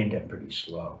really came down pretty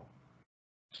slow.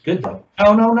 It's good though.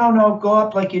 No. Go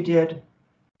up like you did.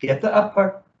 Get the up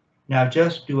part. Now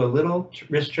just do a little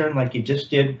wrist turn like you just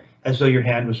did, as though your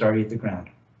hand was already at the ground.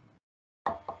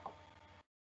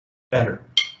 Better.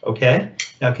 Okay.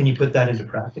 Now can you put that into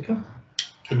practical?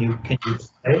 Can you play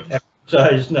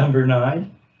exercise number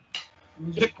 9?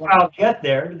 I'll get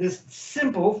there. This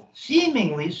simple,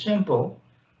 seemingly simple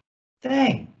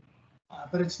thing.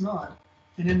 But it's not,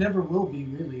 and it never will be,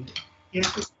 really.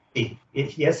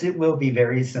 Yes, it will be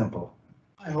very simple.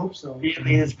 I hope so. It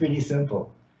really is pretty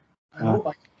simple. I hope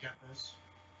I can get this.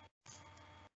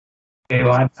 Okay,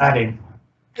 well, I'm adding.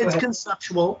 It's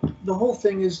conceptual. The whole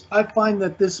thing is, I find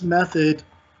that this method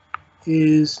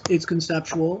it's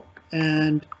conceptual,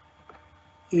 and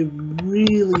it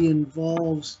really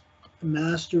involves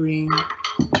mastering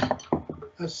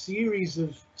a series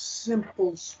of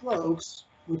simple strokes,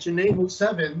 which enable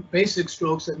 7 basic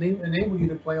strokes that enable you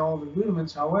to play all the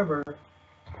rudiments. However,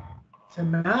 to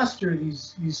master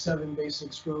these 7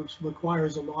 basic strokes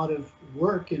requires a lot of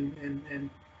work and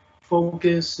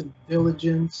focus and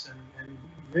diligence and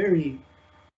very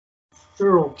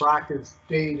thorough practice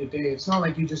day to day. It's not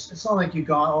like you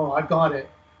got, oh, I got it,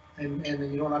 and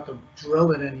then you don't have to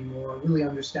drill it anymore or really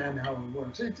understand how it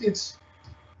works. It's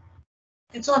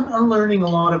unlearning a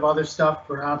lot of other stuff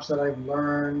perhaps that I've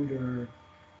learned, or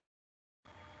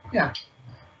yeah,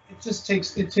 it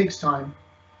takes time.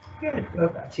 Good.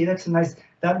 See, that's a nice,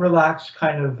 that relaxed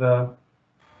kind of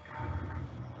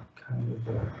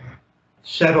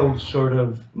settled sort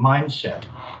of mindset.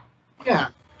 Yeah.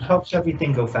 It helps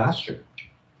everything go faster.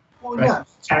 Well, right?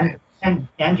 Yeah.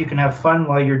 And you can have fun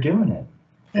while you're doing it.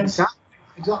 Exactly.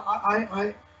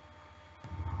 I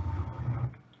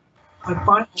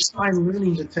find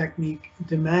learning the technique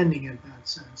demanding in that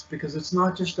sense, because it's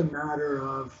not just a matter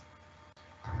of,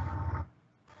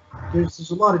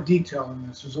 there's a lot of detail in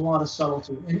this. There's a lot of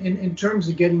subtlety in terms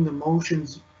of getting the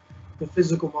motions, the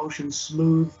physical motions,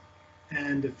 smooth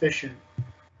and efficient.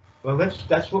 Well,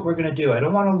 that's what we're going to do. I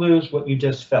don't want to lose what you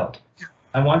just felt.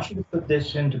 I want you to put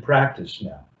this into practice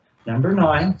now. Number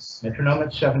 9, metronome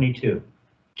at 72.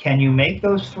 Can you make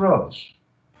those throws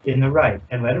in the right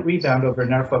and let it rebound over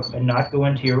an focus and not go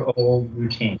into your old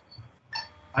routine?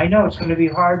 I know it's going to be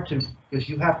hard to, because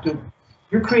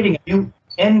you're creating a new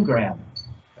engram.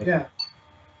 Yeah.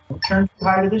 Don't turn too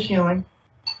high to the ceiling.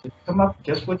 Just come up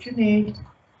just what you need.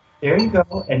 There you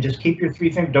go. And just keep your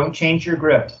 3 fingers. Don't change your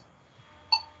grip.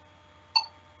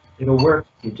 It'll work.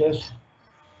 You just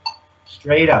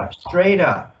straight up, straight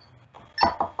up.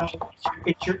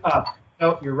 It's your up.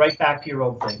 No, you're right back to your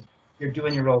old thing. You're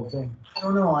doing your old thing. I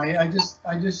don't know. I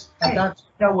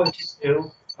know what to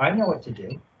do. I know what to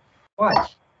do.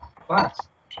 What?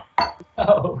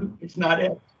 No, it's not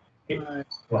it.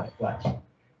 What?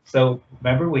 So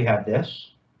remember, we have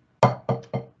this,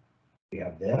 we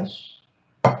have this,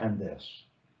 and this.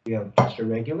 We have just a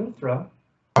regular throw,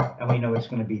 and we know it's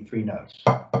going to be 3 notes.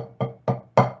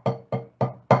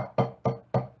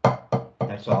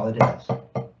 That's all it is.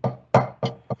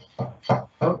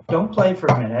 Oh, don't play for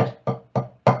a minute.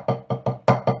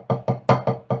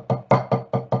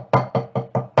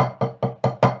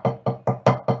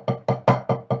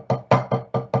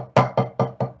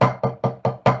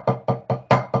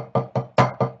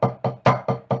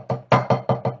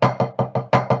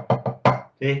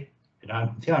 See?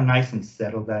 See how nice and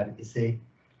settled that is? You see?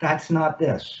 That's not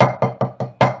this.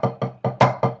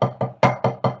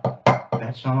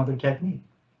 That's some other technique.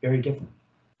 Very different.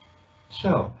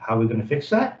 So, how are we going to fix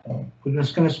that? We're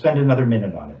just going to spend another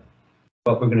minute on it.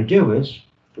 What we're going to do is,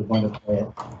 we're going to play it.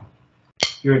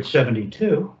 You're at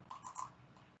 72.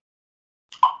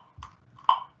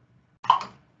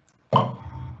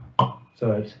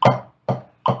 So it's,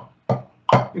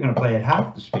 you're going to play at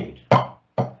half the speed.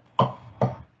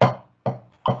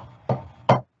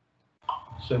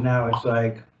 So now it's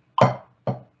like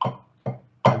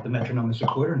the metronome is a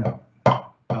quarter note,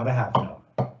 not a half note.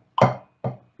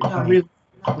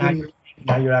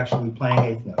 Now you're actually playing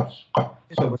 8th notes.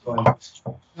 So we're going.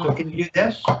 So can you do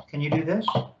this? Can you do this?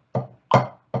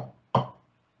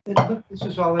 Look, this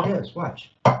is all it is.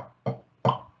 Watch.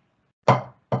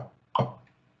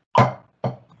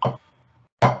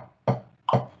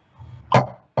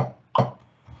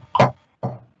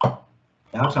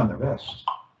 Now it's on the wrist.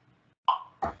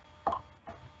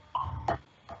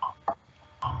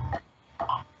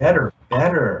 Better,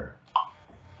 better.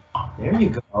 There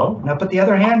you go. Now put the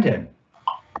other hand in.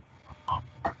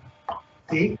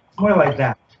 See? More like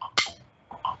that.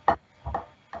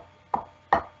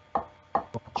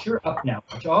 You're up now.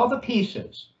 Watch all the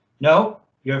pieces. No,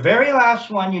 your very last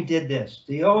one, you did this.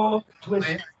 The old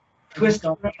twist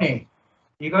running.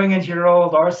 You're going into your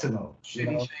old arsenal. You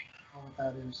know?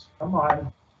 That is. Come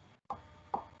on.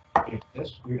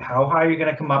 How high are you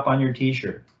going to come up on your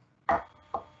t-shirt?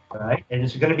 Right? And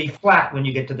it's going to be flat when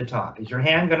you get to the top. Is your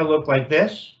hand going to look like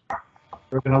this?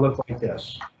 Or going to look like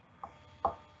this?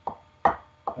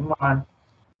 Come on.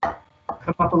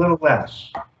 Come up a little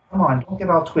less. Come on, don't get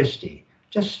all twisty.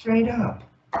 Just straight up.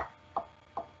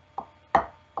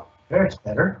 There's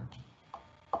better.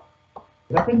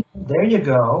 Get up and there you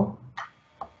go.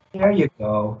 There you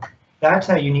go. That's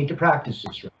how you need to practice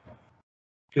this right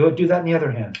now. Do that in the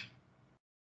other hand.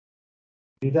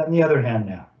 Do that in the other hand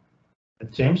now. At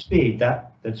the same speed,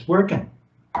 that's working.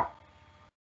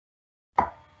 I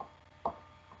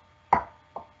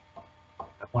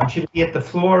want you to be at the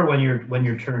floor when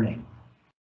you're turning.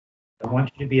 I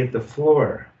want you to be at the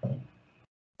floor.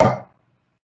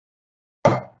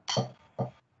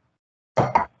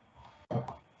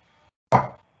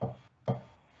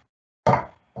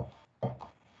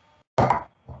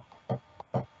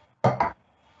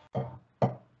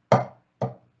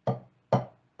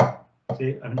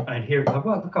 See, I hear,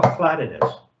 look how flat it is.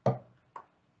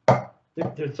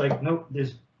 There's like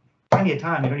there's plenty of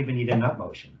time. You don't even need an up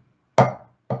motion.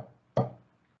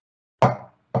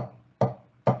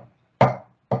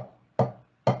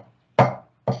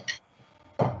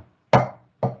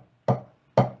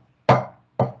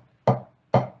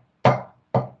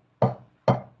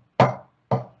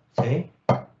 See?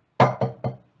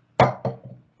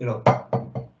 It'll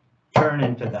turn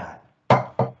into that.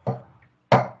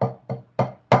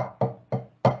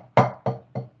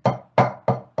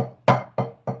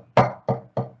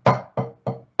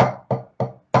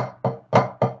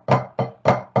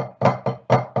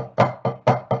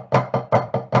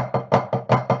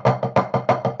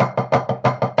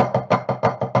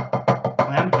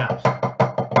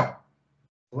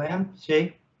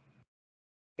 See?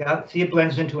 Yeah, see, it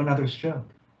blends into another stroke.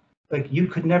 Like you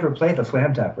could never play the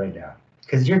flam tap right now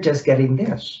because you're just getting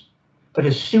this. But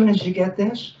as soon as you get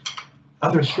this,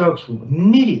 other strokes will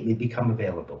immediately become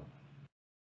available.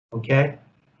 Okay?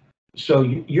 So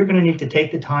you're going to need to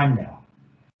take the time now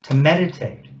to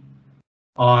meditate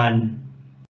on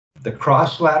the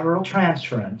cross-lateral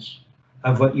transference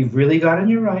of what you've really got on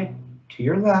your right to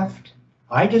your left.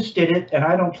 I just did it, and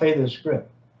I don't play this grip.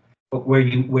 But where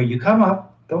you come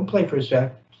up, don't play for a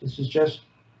sec. This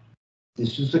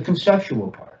is the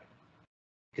conceptual part.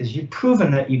 Because you've proven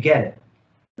that you get it.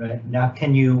 Right? Now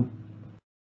can you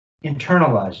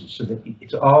internalize it so that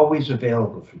it's always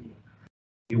available for you?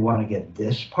 You want to get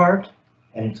this part,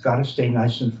 and it's got to stay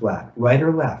nice and flat, right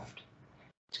or left.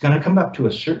 It's going to come up to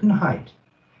a certain height.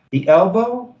 The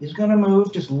elbow is going to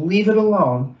move, just leave it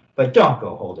alone, but don't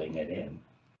go holding it in,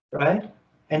 right?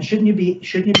 And shouldn't you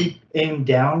be aimed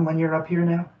down when you're up here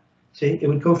now? See, it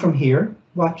would go from here.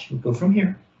 Watch, it would go from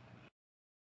here.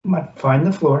 Come on, find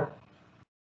the floor.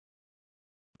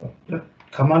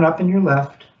 Come on up in your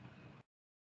left.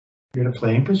 You're in a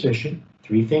playing position.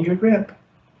 3-finger grip.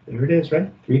 There it is,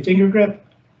 right? 3-finger grip.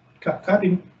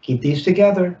 Cutting. Keep these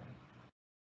together.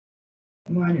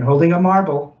 Come on, you're holding a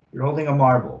marble. You're holding a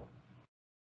marble.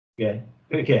 Okay.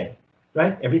 Okay.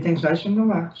 Right? Everything's nice and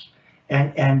relaxed.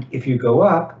 And if you go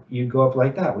up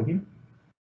like that, wouldn't you?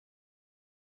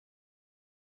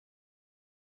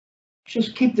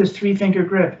 Just keep this 3-finger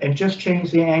grip and just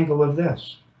change the angle of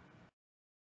this.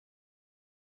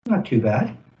 Not too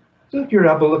bad. Look, your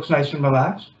elbow looks nice and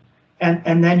relaxed.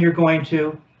 And then you're going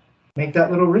to make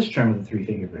that little wrist turn with the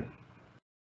 3-finger grip.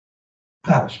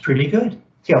 That was pretty good.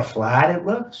 See how flat it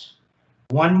looks?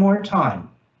 One more time.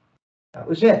 That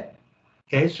was it.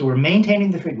 Okay, so we're maintaining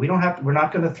the finger. We're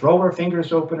not going to throw our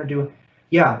fingers open or do it.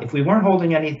 Yeah, if we weren't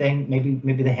holding anything,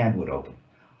 maybe the hand would open.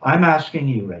 I'm asking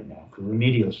you right now for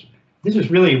remedials. This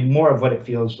is really more of what it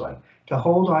feels like, to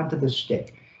hold on to the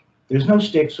stick. There's no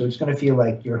stick, so it's going to feel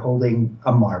like you're holding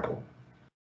a marble.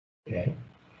 Okay?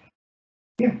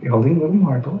 Yeah, you're holding a little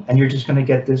marble, and you're just going to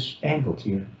get this angle to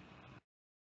you.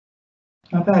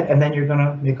 Not bad. And then you're going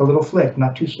to make a little flick,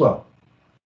 not too slow.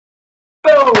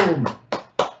 Boom!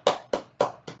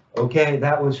 Okay,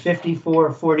 that was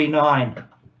 54-49.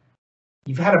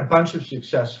 You've had a bunch of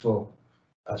successful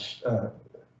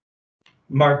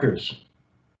markers,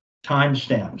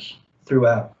 timestamps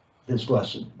throughout this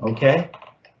lesson, okay?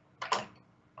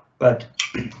 But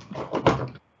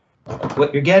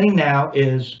what you're getting now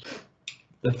is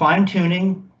the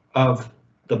fine-tuning of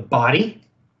the body,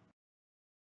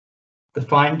 the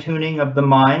fine-tuning of the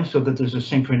mind so that there's a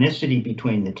synchronicity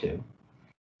between the two.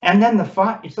 And then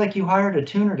it's like you hired a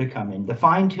tuner to come in, the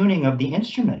fine-tuning of the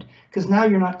instrument, because now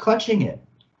you're not clutching it,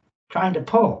 trying to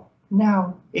pull.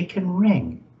 Now it can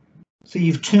ring. So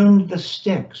you've tuned the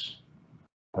sticks.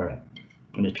 All right,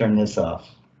 I'm going to turn this off.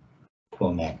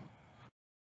 Cool, man.